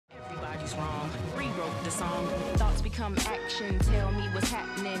what's wrong. Rewrote the song. Thoughts become action. Tell me what's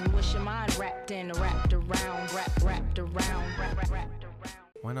happening. What's your mind wrapped in? Wrapped around. Wrapped around. Wrapped around.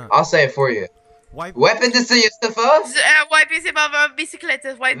 Why not? I'll say it for you. Weapon de Mustafa? Wipe your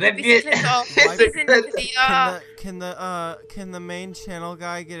bicyclette. Wipe your bicyclette off. Can the main channel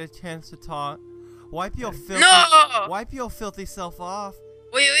guy get a chance to talk? Wipe your filthy self off.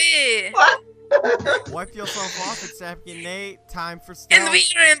 Wait. What? Wipe yourself off. It's NapkinNate. Time for stuff. And we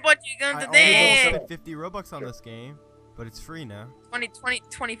are in what you going to do. I spent 50 Robux on this game, but it's free now.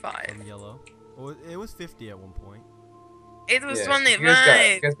 25. From yellow. Well, it was 50 at one point. It was 25. You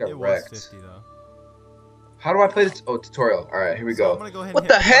guys got it wrecked. was 50 though. How do I play this? Oh, tutorial. All right, here we go. I'm gonna go ahead What and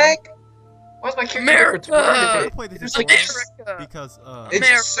the hit heck? Why is my character I'm retarded? play this America. because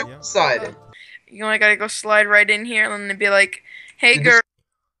It's suicided. You only gotta go slide right in here and then be like, "Hey, girl."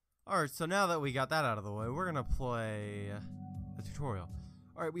 Alright, so now that we got that out of the way, we're gonna play the tutorial.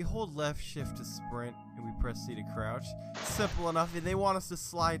 Alright, we hold left shift to sprint and we press C to crouch. Simple enough, and they want us to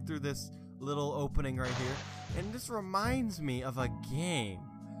slide through this little opening right here. And this reminds me of a game.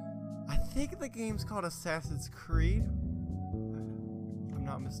 I think the game's called Assassin's Creed. If I'm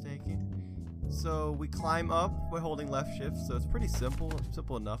not mistaken. So we climb up by holding left shift, so it's pretty simple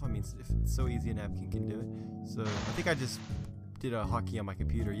enough. I mean, if it's so easy, a napkin can do it. So I think I just did a hotkey on my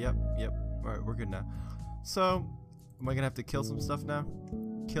computer. Yep. Alright, we're good now. So, am I gonna have to kill some stuff now?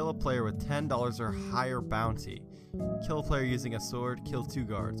 Kill a player with $10 or higher bounty. Kill a player using a sword. Kill 2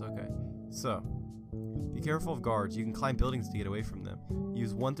 guards. Okay. So, be careful of guards. You can climb buildings to get away from them.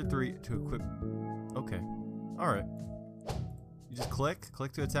 Use 1 to 3 to equip. Okay. Alright. You just click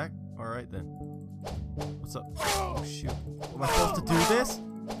to attack? Alright then. What's up? Oh shoot. Am I supposed to do this?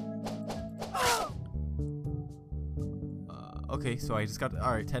 Okay, so I just got,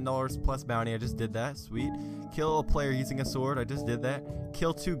 alright, $10 plus bounty. I just did that. Sweet. Kill a player using a sword. I just did that.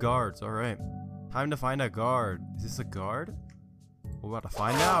 Kill 2 guards. Alright. Time to find a guard. Is this a guard? We're about to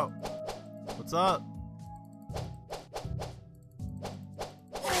find out. What's up?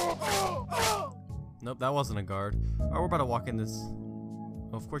 Nope, that wasn't a guard. Alright, we're about to walk in this.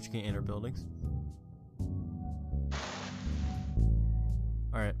 Oh, of course you can't enter buildings.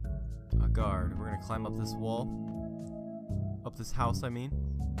 Alright. A guard. We're gonna climb up this wall. Up this house, I mean.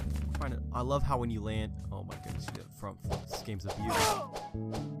 I love how when you land. Oh my goodness, you get front flip. This game's a beauty.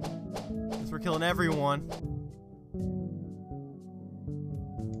 Guess we're killing everyone.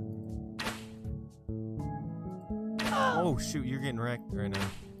 Oh shoot, you're getting wrecked right now.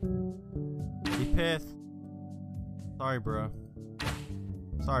 Be pissed. Sorry, bro.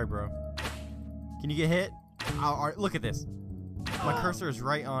 Can you get hit? Alright, look at this. My cursor is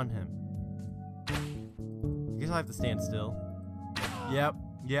right on him. I guess I have to stand still. Yep,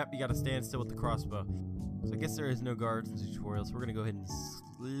 you gotta stand still with the crossbow. So I guess there is no guards in the tutorial, so we're gonna go ahead and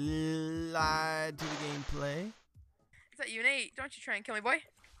slide to the gameplay. Is that you, Nate? Don't you try and kill me, boy?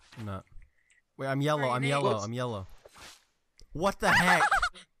 I'm not. Wait, I'm yellow, I'm yellow. What the heck?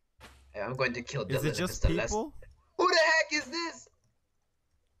 Hey, I'm going to kill Dylan. Is it just people? Who the heck is this?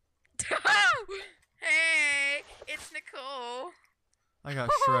 Hey, it's Nicole. I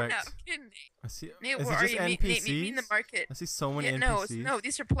got Shrek. No, kidding me. I see. Nate, is where it just are you? NPCs? Meet me in the market. I see so many No, NPCs.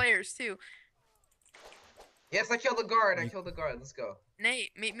 these are players too. Yes, I killed the guard. Let's go.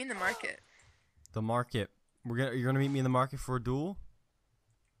 Nate, meet me in the market. The market. You're gonna meet me in the market for a duel?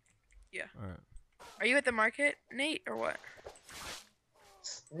 Yeah. All right. Are you at the market, Nate, or what?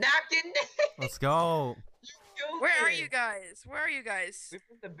 NapkinNate. Let's go. Where are you guys? We're in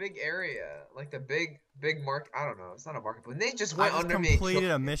the big area, like the big market. I don't know. It's not a market, but they just went under me. I completed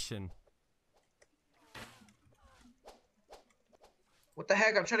a mission. What the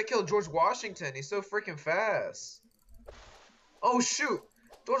heck? I'm trying to kill George Washington. He's so freaking fast. Oh shoot!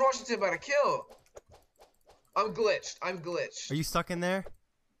 George Washington about to kill. I'm glitched. Are you stuck in there?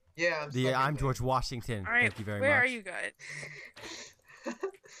 Yeah, I'm George Washington. All right, thank you very much. Where are you guys?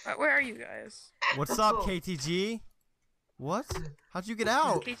 Where are you guys? What's up, KTG? What? How'd you get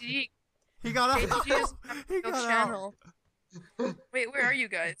out? KTG. He got out. KTG is He got channel. Wait, where are you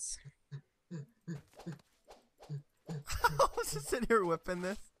guys? I was just sitting here whipping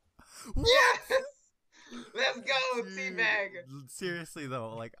this. Yes! Let's go, teabag. Seriously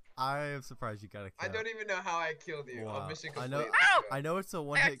though, like I am surprised you got a kill. I don't even know how I killed you. Wow. Mission complete. I know it's a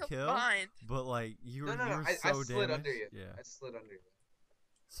one-hit kill, but like you were I slid under you. Yeah. I slid under you.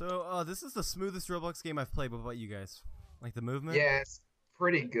 So this is the smoothest Roblox game I've played. What about you guys? Like the movement? Yeah, it's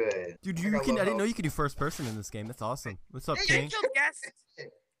pretty good. Dude, I didn't know you could do first person in this game. That's awesome. What's up, King?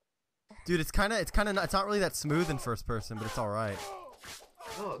 Dude, it's not really that smooth in first person, but it's all right.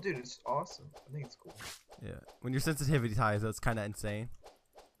 No, dude, it's awesome. I think it's cool. Yeah, when your sensitivity is high, that's kind of insane.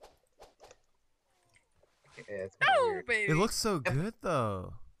 Yeah, it's kinda No, weird. baby. It looks so good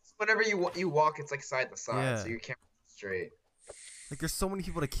though. Whenever you walk, it's like side to side, Yeah. so you can't straight. Like there's so many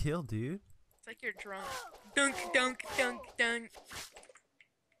people to kill, dude. It's like you're drunk. Dunk, dunk, dunk, dunk.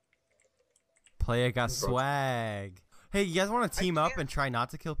 Player got swag. Hey, you guys want to team up can't. and try not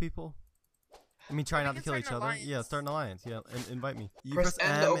to kill people? I mean, try we not to can kill start each an other. alliance. Yeah, start an alliance. Yeah, and invite me. You Press press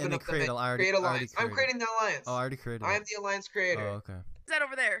N M to and open then up the create. menu. I already Create alliance. I'm created. creating the alliance. Oh, I already created. I am the alliance creator. Oh, okay. Who's that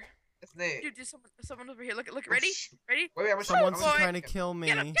over there? It's Nate. Dude, someone over here. Look, ready? Shh. Ready? Wait, I'm Someone's boy. trying to kill me.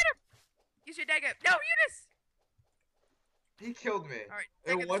 Get him, get him. Use your dagger. No, Eunice. He killed me. All right,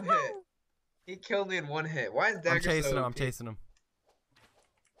 In dagger one this. hit. He killed me in one hit. Why is Dagger I'm chasing so him. I'm OP? chasing him.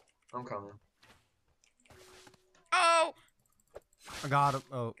 I'm coming. Oh. I got him.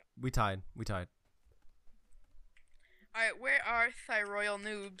 Oh, we tied. We tied. All right, where are thyroidal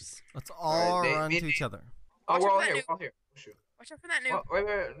noobs? Let's all Nate, run me- to each other. Oh, Watch we're out all for that here. noob. We're all here. Oh, shoot. Watch out for that noob. Oh,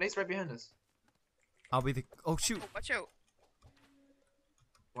 wait. Nate's right behind us. I'll be the. Oh shoot. Oh, watch out.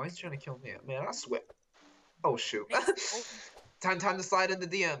 Why is he trying to kill me? Man, I swear. Oh, shoot. Oh. time to slide in the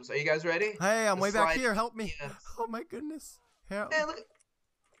DMs. Are you guys ready? Hey, I'm The way back slide here. Help me. DMs. Oh my goodness. Help. Man, look.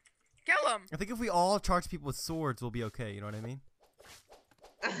 Kill him. I think if we all charge people with swords, we'll be okay. You know what I mean?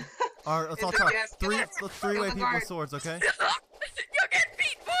 All right, let's all It's a charge. yes. Let's three-way the people with guard. swords, okay? You get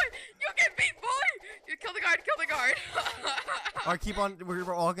beat, boy. You get beat, boy. You kill the guard. Kill the guard. All right, keep on.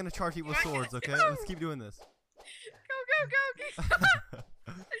 We're all gonna charge people with swords, okay? Let's keep doing this. Go. Go.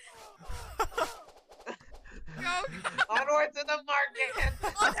 Onward to the market.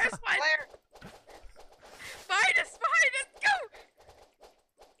 Oh, there's one. Claire. Behind us. Go.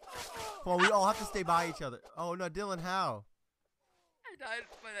 Come on, we all have to stay by each other. Oh no, Dylan, how? I died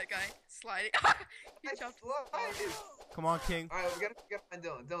by that guy sliding. He I jumped. slide. Come on, King. All right, we gotta find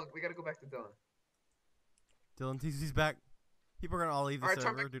Dylan. Dylan, we gotta go back to Dylan. Dylan, he's back. People are gonna all leave the All right, turn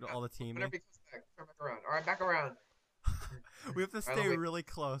server back due to around. all the teaming. Whenever he comes back, turn back around. All right, back around. We have to Alright, stay wait. really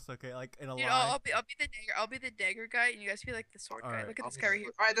close, okay? Like in a Dude, line. I'll be the dagger. I'll be the dagger guy, and you guys be like the sword guy. Alright. Look at I'll this be guy right the-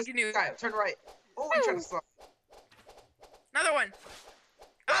 here. All right, this You knew. guy. Turn right. Oh, he tried to slide. Another one.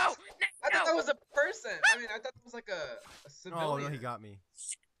 Oh, I thought that no. was a person. I mean, I thought that was like a civilian. Oh no, he got me.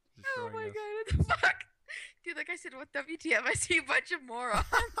 Oh Destroying my us. god, what the fuck? Dude, like I said, what WTF? I see a bunch of morons.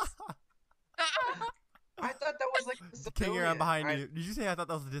 I thought that was like a King, civilian. around behind All right, you. Did you say I thought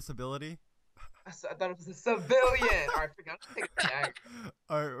that was a disability? I thought it was a civilian. All right, forget. I'm taking the tag.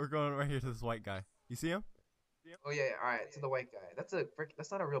 Alright, we're going right here to this white guy. You see him? Oh yeah. All right, to the white guy.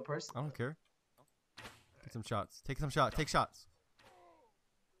 That's not a real person. I don't care. Take some shots. Take some shots. Take shots.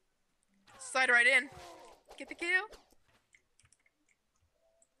 Slide right in. Get the kill.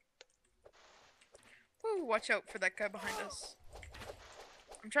 Ooh, watch out for that guy behind us.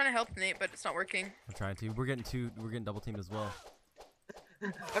 I'm trying to help Nate, but it's not working. I'm trying to. We're getting double teamed as well.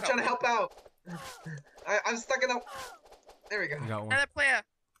 I'm trying to help out. I'm stuck in the. There we go. We got one. Another player.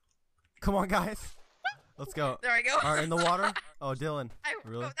 Come on, guys. Let's go. There I go. Alright, in the water. Oh, Dylan.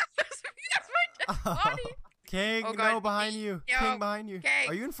 Really? Oh, that's my dead body. King, Oh, God. no, behind you. Yo, King, behind you. King.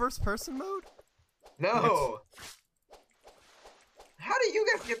 Are you in first person mode? No. How do you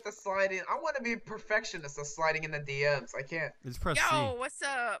guys get the sliding? I want to be perfectionist of sliding in the DMs. I can't. Just press Yo, C. what's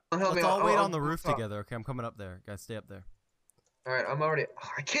up? Let's all wait on the I'm roof top. together. Okay, I'm coming up there. Guys, stay up there. All right, I'm already.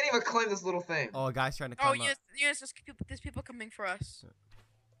 I can't even climb this little thing. Oh, a guy's trying to Oh, climb up. yes, there's people coming for us.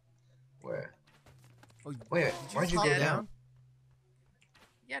 Where? Oh, Wait, did why'd just you hop go dead? down?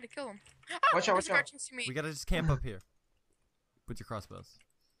 Yeah, to kill him. Oh, Watch out, there's a watch out. guard chasing me. We gotta just camp up here. Put your crossbows.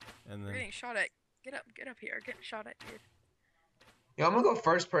 And We're then. getting shot at. Get up here. Getting shot at, dude. Yo, I'm gonna go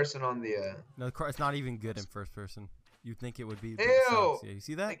first person on the. No, it's not even good in first person. You'd think it would be. But Ew! it sucks. Yeah, you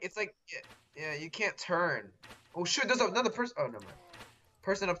see that? Like, it's like, yeah, you can't turn. Oh shoot, there's another person. Oh, never mind.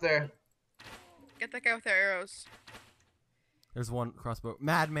 Person up there. Get that guy with the arrows. There's one crossbow.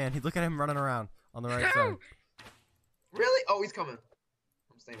 Madman. Look at him running around on the right No! side. Really? Oh, he's coming.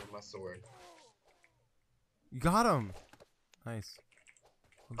 I'm staying with my sword. You got him. Nice.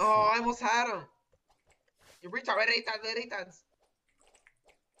 Oh, I almost had him. You retards.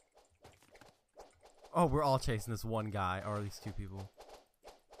 Oh, we're all chasing this one guy, or at least two people.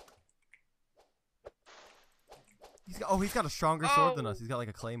 He's got a stronger sword than us. He's got like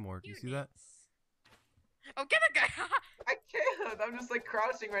a claymore. Do you see that? Oh, get that guy! I can't. I'm just like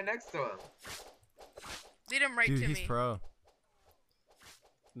crouching right next to him. Lead him right Dude, to he's me. pro.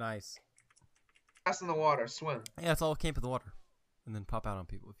 Nice. Pass in the water. Swim. Yeah, it's all camp in the water, and then pop out on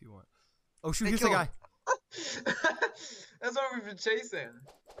people if you want. Oh shoot, Hey, here's the kill guy. him. That's what we've been chasing.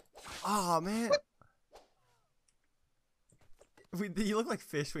 Oh man. You look like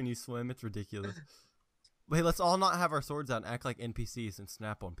fish when you swim. It's ridiculous. But hey, let's all not have our swords out and act like NPCs and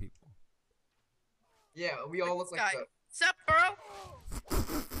snap on people. Yeah, we all look like Guy. the. Sup, bro?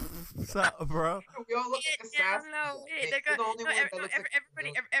 What's up, bro? We all look like assassins. No, Nate, they're you're the only one that no, looks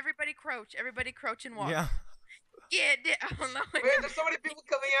like. everybody crouch. Everybody crouch and walk. Yeah. Yeah, oh no. Wait, there's so many people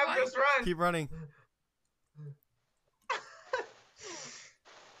coming after us. Run. Keep running.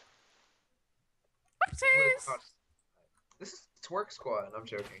 Whoopsies. This is Twerk Squad. I'm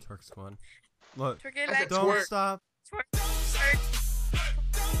joking. Twerk squad. Look. Twerk it I said like Don't twerk. stop. twerk.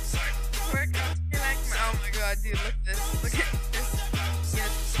 Twerk out to me like oh my god, dude, look at this. Look at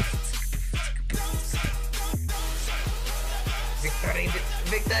this. Victory,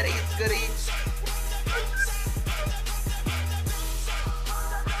 victory, it's good.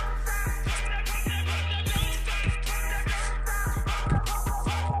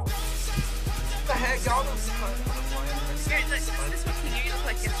 What the heck, y'all? Here, this is what you look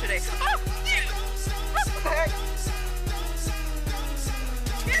like yesterday. Oh, yeah. What the heck?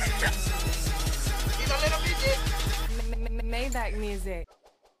 He's a little midget. Mailbox music.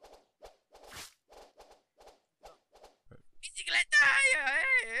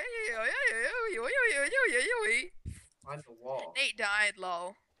 On the wall. Nate died,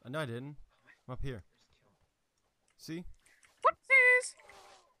 lol. No, I didn't. I'm up here. See? Whoopsies.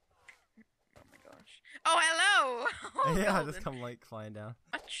 Oh my gosh. Oh, hello. Oh, Yeah, I golden. just come like flying down.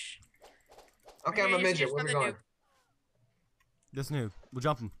 Much. Okay, I'm a Here's midget. Where we another going? This noob. We'll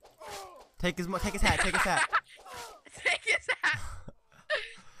jump him. Take his hat. Take his hat. Take his hat.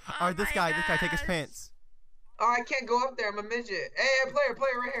 All right, this my guy. Take his gosh. pants. Oh, I can't go up there. I'm a midget. Hey, player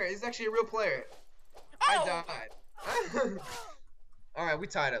right here. He's actually a real player. I Oh. died. Alright, we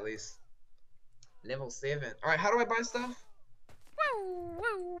tied at least. Level 7. Alright, how do I buy stuff?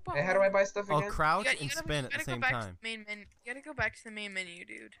 Woo, Hey, how do I buy stuff Oh, again? crouch You and gotta spin at the go same back to time. the main menu. You gotta go back to the main menu,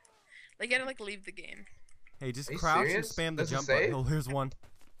 dude. Like, you gotta like leave the game. Hey, just Are you crouch serious? and spam the Does it jump save? button. Oh, here's one.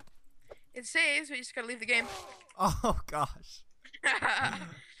 It saves, but you just gotta leave the game. Oh gosh. I'm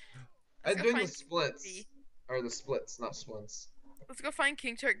Let's go doing the find splits. FREEE. Or the splits, not splints. Let's go find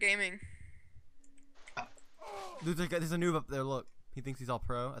King Turk Gaming. Dude, there's a noob up there. Look, he thinks he's all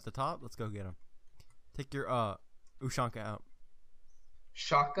pro at the top. Let's go get him. Take your Ushanka out.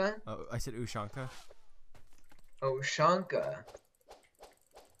 Shotgun? Oh, I said Ushanka. Oh, Shanka.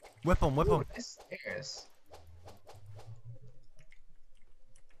 Whip him. Whip Ooh, him. nice stairs.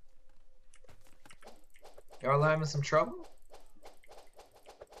 Y'all having some trouble?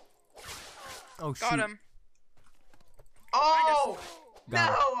 Oh shoot. Got him. Oh! No!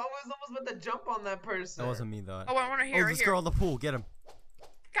 Got I him. was almost about to jump on that person. That wasn't me though. Oh, I wanna Oh, hear. this Here. girl in the pool. Get him.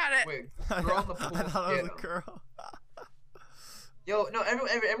 Wait, Got it. girl in the pool. I thought it Get was a him. girl. Yo, no,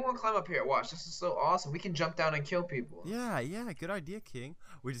 everyone climb up here. Watch, this is so awesome. We can jump down and kill people. Yeah, good idea, King.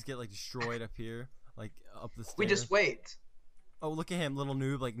 We just get like destroyed up here, like up the stairs. We just wait. Oh, look at him, little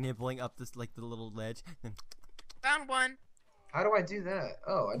noob, like nibbling up this like the little ledge. Then Found one. How do I do that?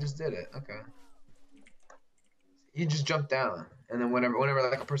 Oh, I just did it. Okay. You just jump down, and then whenever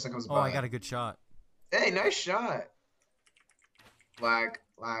like a person comes oh, by. I got a good shot. Hey, nice shot. Lag.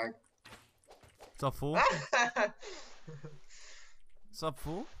 What's up, fool? What's up,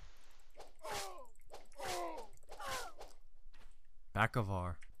 fool? Back of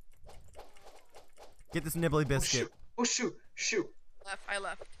R. Get this nibbly biscuit. Oh shoot! I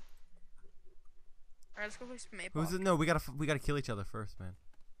left. Alright, let's go play some Mailbox. Who's it? No, we gotta kill each other first, man.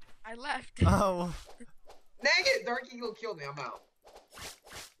 I left. Oh. Dang it! Dark Eagle killed me. I'm out.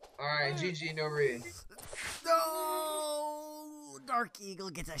 All right, GG, no re. No! Dark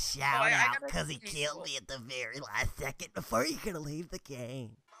Eagle gets a shout I out gotta because he sneak killed me at the very last second before he could leave the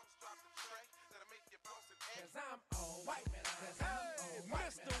game.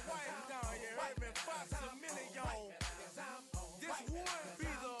 Mr. White, you heard me, Fox a million. This would be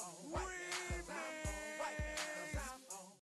the